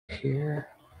here.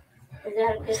 Is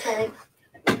that a good thing?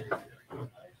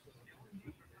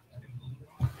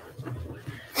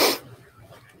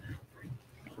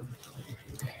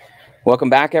 Welcome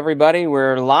back, everybody.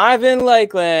 We're live in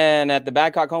Lakeland at the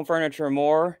Badcock Home Furniture and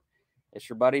More. It's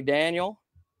your buddy Daniel,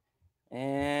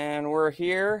 and we're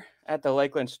here at the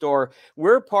Lakeland store.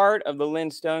 We're part of the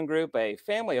Lynn Stone Group, a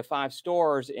family of 5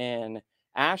 stores in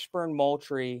Ashburn,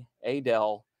 Moultrie,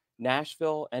 Adel,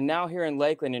 Nashville, and now here in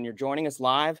Lakeland. And you're joining us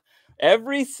live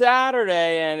every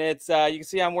Saturday. And it's you can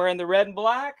see I'm wearing the red and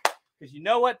black because you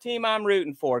know what team I'm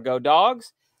rooting for. Go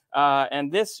Dogs!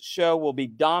 And this show will be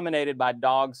dominated by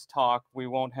Dogs talk. We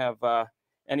won't have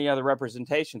any other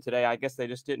representation today. I guess they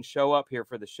just didn't show up here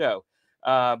for the show.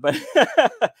 But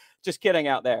just kidding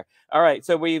out there. All right,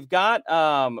 so we've got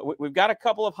a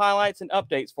couple of highlights and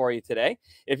updates for you today.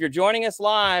 If you're joining us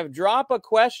live, drop a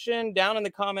question down in the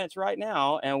comments right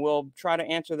now, and we'll try to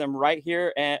answer them right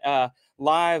here at,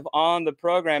 live on the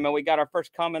program. And we got our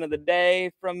first comment of the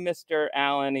day from Mr.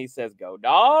 Allen. He says, "Go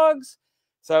Dogs!"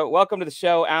 So welcome to the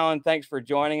show, Alan. Thanks for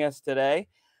joining us today.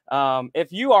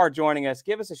 If you are joining us,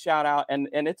 give us a shout out, and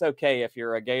it's okay if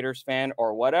you're a Gators fan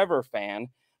or whatever fan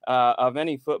of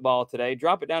any football today.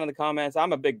 Drop it down in the comments.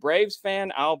 I'm a big Braves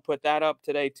fan. I'll put that up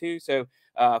today too. So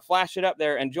flash it up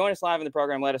there and join us live in the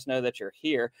program. Let us know that you're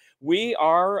here. We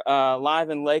are live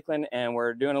in Lakeland, and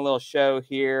we're doing a little show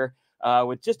here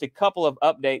with just a couple of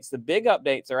updates. The big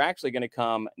updates are actually going to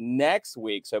come next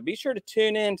week. So be sure to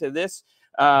tune in to this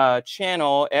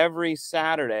channel every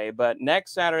Saturday. But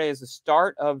next Saturday is the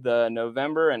start of the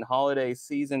November and holiday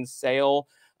season sale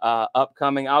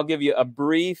upcoming. I'll give you a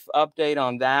brief update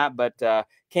on that, but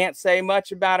can't say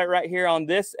much about it right here on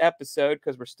this episode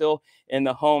because we're still in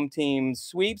the home team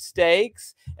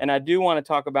sweepstakes, and I do want to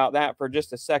talk about that for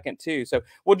just a second too. So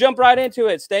we'll jump right into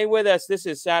it. Stay with us. This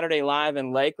is Saturday Live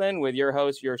in Lakeland with your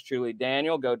host, yours truly,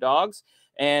 Daniel. Go Dogs!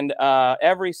 And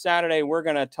every Saturday we're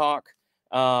going to talk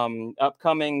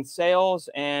upcoming sales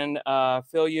and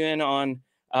fill you in on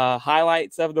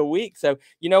highlights of the week. So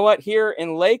you know what, here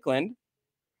in Lakeland,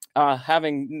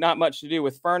 having not much to do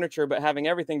with furniture, but having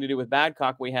everything to do with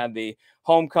Badcock, we had the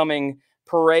homecoming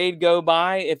parade go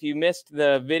by. If you missed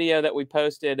the video that we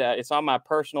posted, it's on my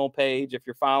personal page if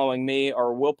you're following me,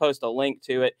 or we'll post a link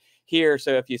to it here.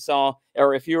 So if you saw,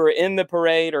 or if you were in the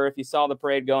parade, or if you saw the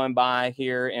parade going by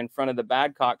here in front of the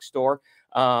Badcock store,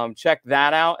 check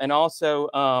that out. And also,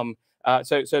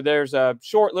 so there's a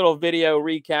short little video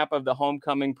recap of the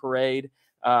homecoming parade.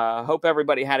 Hope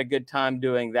everybody had a good time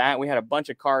doing that. We had a bunch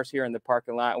of cars here in the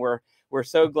parking lot. We're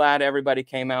so glad everybody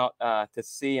came out to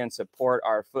see and support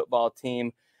our football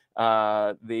team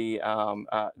in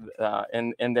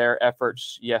their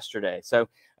efforts yesterday. So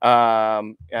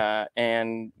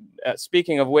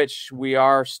speaking of which, we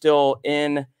are still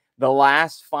in the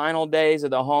last final days of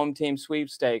the home team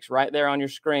sweepstakes. Right there on your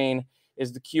screen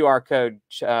is the QR code.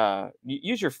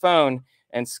 Use your phone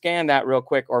and scan that real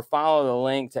quick, or follow the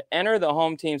link to enter the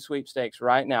home team sweepstakes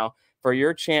right now for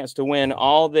your chance to win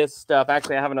all this stuff.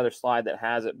 Actually, I have another slide that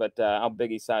has it, but I'll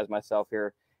biggie size myself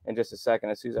here in just a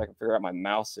second as soon as I can figure out my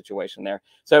mouse situation there.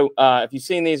 So if you've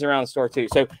seen these around the store too.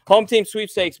 So home team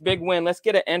sweepstakes, big win. Let's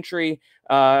get an entry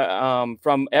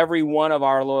from every one of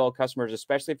our loyal customers,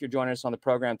 especially if you're joining us on the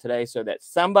program today, so that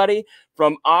somebody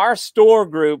from our store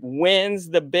group wins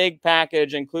the big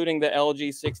package, including the LG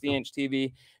 60-inch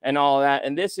TV and all of that.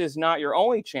 And this is not your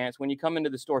only chance. When you come into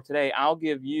the store today, I'll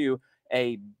give you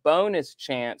a bonus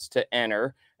chance to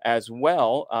enter as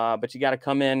well. But you got to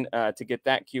come in to get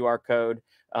that QR code.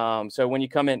 So when you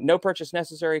come in, no purchase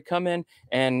necessary. Come in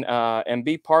and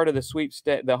be part of the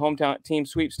sweepstake, the hometown team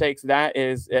sweepstakes. That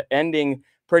is ending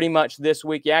pretty much this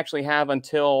week. You actually have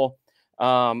until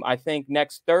I think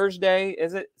next Thursday.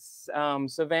 Is it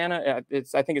Savannah?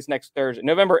 I think it's next Thursday,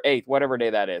 November 8th, whatever day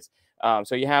that is.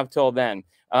 So you have till then.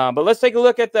 But let's take a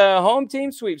look at the home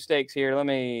team sweepstakes here. Let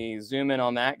me zoom in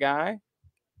on that guy.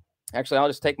 Actually, I'll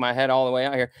just take my head all the way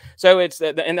out here. So it's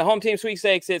in the home team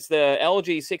sweepstakes, it's the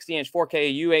LG 60-inch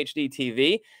 4K UHD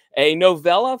TV, a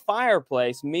Novella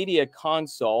fireplace media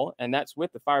console, and that's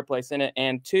with the fireplace in it,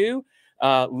 and 2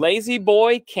 Lazy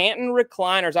Boy Canton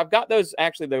recliners. I've got those,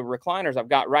 actually, the recliners I've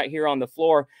got right here on the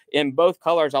floor in both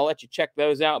colors. I'll let you check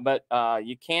those out, but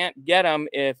you can't get them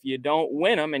if you don't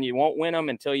win them, and you won't win them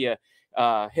until you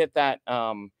hit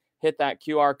that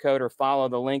QR code or follow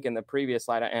the link in the previous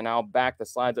slide, and I'll back the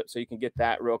slides up so you can get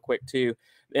that real quick too.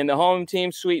 In the home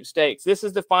team sweepstakes, this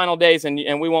is the final days, and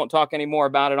we won't talk any more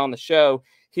about it on the show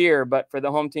here, but for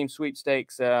the home team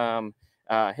sweepstakes,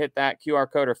 hit that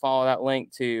QR code or follow that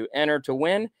link to enter to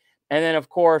win. And then, of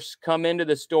course, come into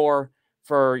the store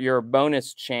for your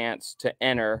bonus chance to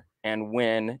enter and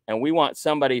win. And we want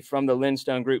somebody from the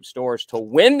Lindstone Group stores to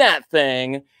win that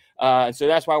thing. So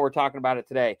that's why we're talking about it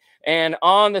today. And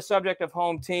on the subject of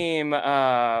home team,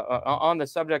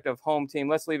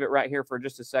 let's leave it right here for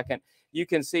just a second. You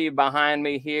can see behind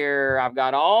me here, I've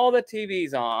got all the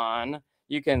TVs on.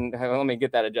 You can, let me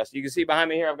get that adjusted. You can see behind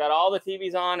me here, I've got all the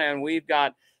TVs on, and we've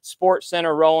got Sports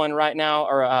Center rolling right now,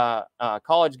 or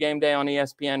College Game Day on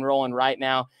ESPN rolling right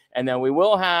now. And then we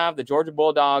will have the Georgia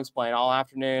Bulldogs playing all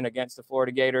afternoon against the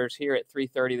Florida Gators here at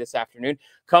 3:30 this afternoon.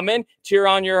 Come in, cheer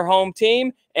on your home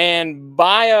team, and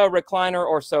buy a recliner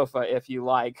or sofa if you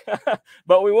like.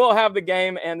 But we will have the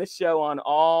game and the show on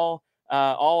all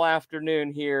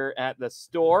afternoon here at the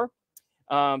store.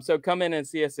 So come in and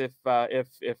see us if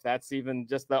that's even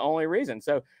just the only reason.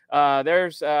 So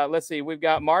there's let's see, we've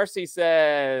got Marcy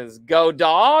says go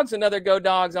dogs, another go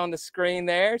dogs on the screen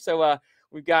there. So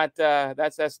we've got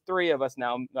that's three of us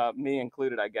now, me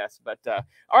included, I guess. But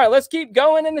all right, let's keep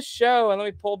going in the show, and let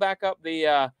me pull back up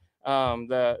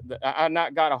I've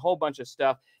not got a whole bunch of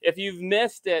stuff. If you've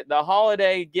missed it, the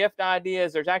holiday gift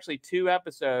ideas, there's actually 2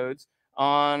 episodes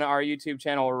on our YouTube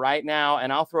channel right now,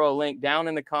 and I'll throw a link down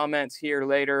in the comments here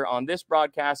later on this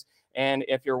broadcast. And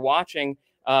if you're watching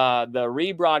the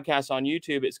rebroadcast on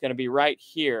YouTube, it's going to be right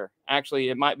here. Actually,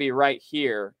 it might be right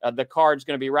here. The card's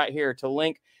going to be right here to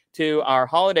link to our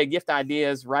holiday gift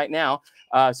ideas right now.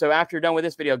 So after you're done with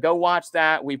this video, go watch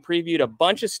that. We previewed a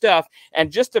bunch of stuff.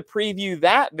 And just to preview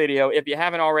that video, if you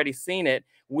haven't already seen it,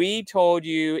 we told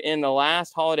you in the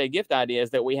last holiday gift ideas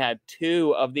that we had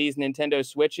 2 of these Nintendo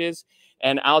Switches.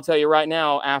 And I'll tell you right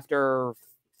now, after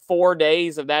 4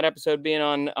 days of that episode being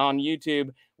on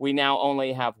YouTube, we now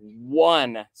only have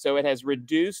 1. So it has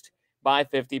reduced by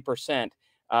 50%.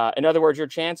 In other words, your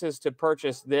chances to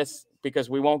purchase this, because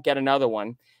we won't get another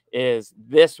one, is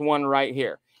this one right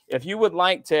here. If you would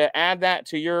like to add that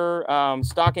to your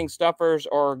stocking stuffers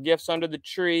or gifts under the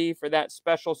tree for that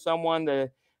special someone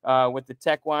with the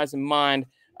tech wise in mind,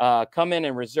 come in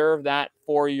and reserve that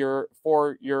for your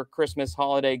Christmas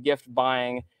holiday gift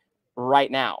buying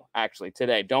right now, actually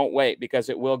today. Don't wait, because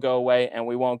it will go away and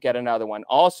we won't get another one.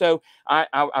 Also,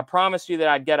 I promised you that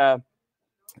I'd get a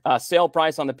sale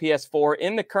price on the PS4.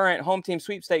 In the current home team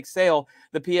sweepstakes sale,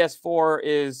 the PS4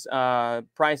 is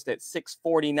priced at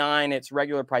 $649. Its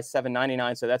regular price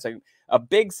 $799. So that's a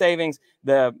big savings.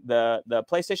 The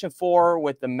PlayStation 4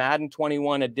 with the Madden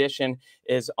 21 edition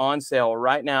is on sale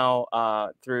right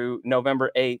now through November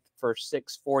 8th for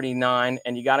 $649,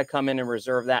 and you got to come in and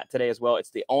reserve that today as well.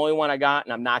 It's the only one I got,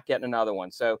 and I'm not getting another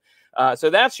one. So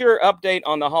that's your update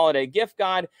on the holiday gift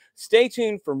guide. Stay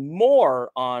tuned for more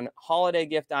on holiday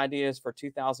gift ideas for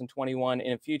 2021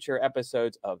 in future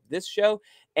episodes of this show,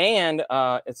 and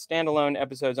standalone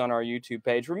episodes on our YouTube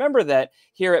page. Remember that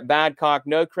here at Badcock,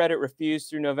 no credit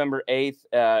refused through November 8th.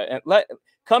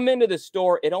 Come into the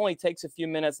store. It only takes a few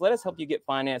minutes. Let us help you get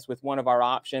financed with one of our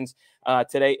options.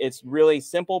 Today, it's really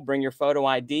simple. Bring your photo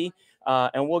ID,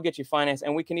 and we'll get you financed.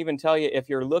 And we can even tell you if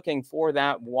you're looking for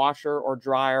that washer or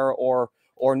dryer or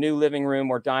new living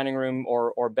room or dining room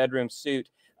or bedroom suit,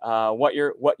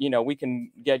 we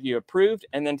can get you approved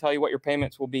and then tell you what your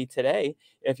payments will be today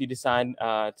if you decide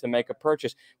to make a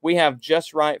purchase. We have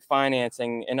just right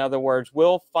financing. In other words,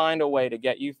 we'll find a way to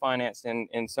get you financed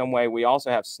in some way. We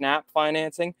also have SNAP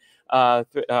financing. Now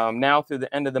through the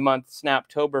end of the month,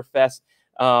 Snaptoberfest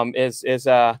is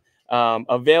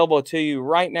available to you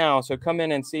right now. So come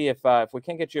in and see if we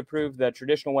can't get you approved the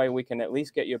traditional way, we can at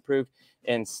least get you approved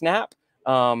in SNAP.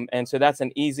 And so that's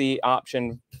an easy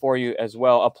option for you as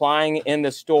well. Applying in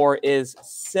the store is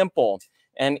simple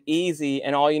and easy,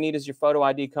 and all you need is your photo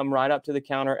ID. Come right up to the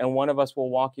counter, and one of us will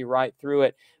walk you right through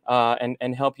it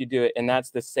and help you do it. And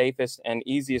that's the safest and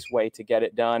easiest way to get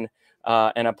it done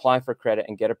and apply for credit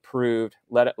and get approved.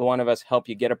 Let one of us help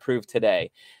you get approved today.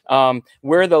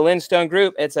 We're the Lindstone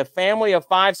Group. It's a family of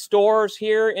 5 stores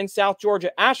here in South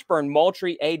Georgia: Ashburn,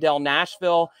 Moultrie, Adel,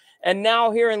 Nashville, and now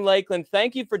here in Lakeland.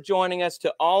 Thank you for joining us.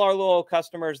 To all our loyal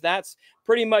customers, that's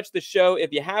pretty much the show.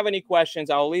 If you have any questions,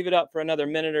 I'll leave it up for another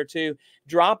minute or two.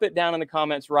 Drop it down in the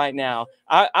comments right now.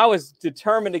 I was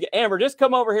determined to get Amber, just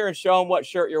come over here and show them what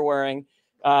shirt you're wearing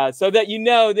so that you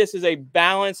know this is a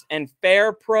balanced and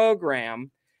fair program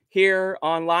here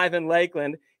on Live in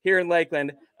Lakeland. Here in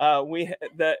Lakeland,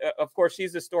 of course,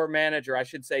 she's the store manager, I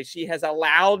should say. She has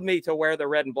allowed me to wear the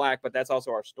red and black, but that's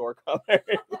also our store color.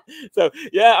 So,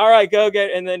 yeah, all right, go get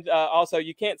it. And then also,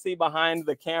 you can't see behind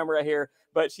the camera here,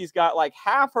 but she's got like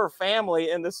half her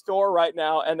family in the store right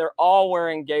now, and they're all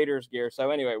wearing Gators gear. So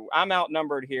anyway, I'm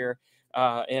outnumbered here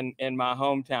in my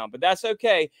hometown, but that's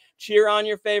okay. Cheer on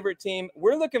your favorite team.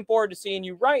 We're looking forward to seeing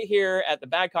you right here at the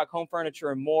Badcock Home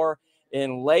Furniture and More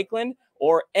in Lakeland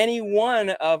or any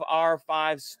one of our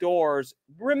 5 stores.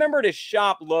 Remember to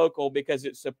shop local because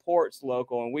it supports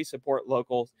local, and we support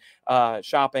local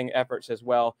shopping efforts as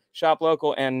well. Shop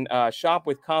local and shop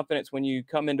with confidence when you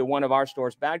come into one of our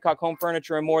stores. Badcock Home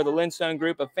Furniture and More, the Lindstone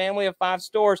Group, a family of 5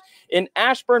 stores in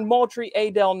Ashburn, Moultrie,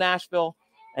 Adel, Nashville,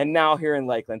 and now here in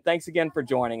Lakeland. Thanks again for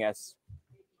joining us.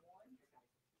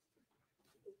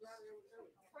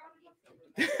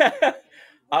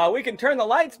 We can turn the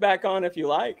lights back on if you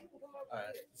like.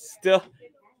 Still,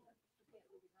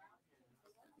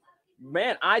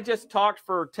 man, I just talked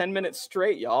for 10 minutes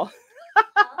straight, y'all.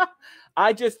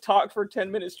 I just talked for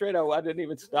 10 minutes straight. Oh, I didn't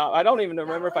even stop. I don't even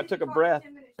remember if I took a breath.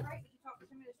 10 minutes straight, you talked for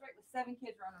 10 minutes straight with 7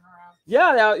 kids running around.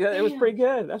 Yeah, it was pretty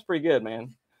good. That's pretty good,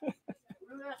 man.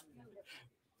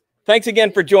 Thanks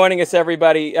again for joining us,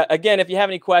 everybody. Again, if you have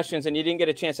any questions and you didn't get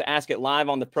a chance to ask it live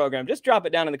on the program, just drop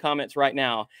it down in the comments right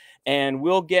now, and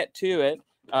we'll get to it.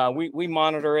 We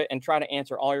monitor it and try to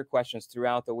answer all your questions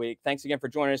throughout the week. Thanks again for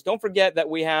joining us. Don't forget that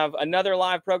we have another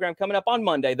live program coming up on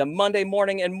Monday, the Monday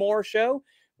Morning and More show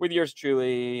with yours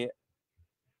truly.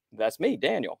 That's me,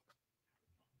 Daniel.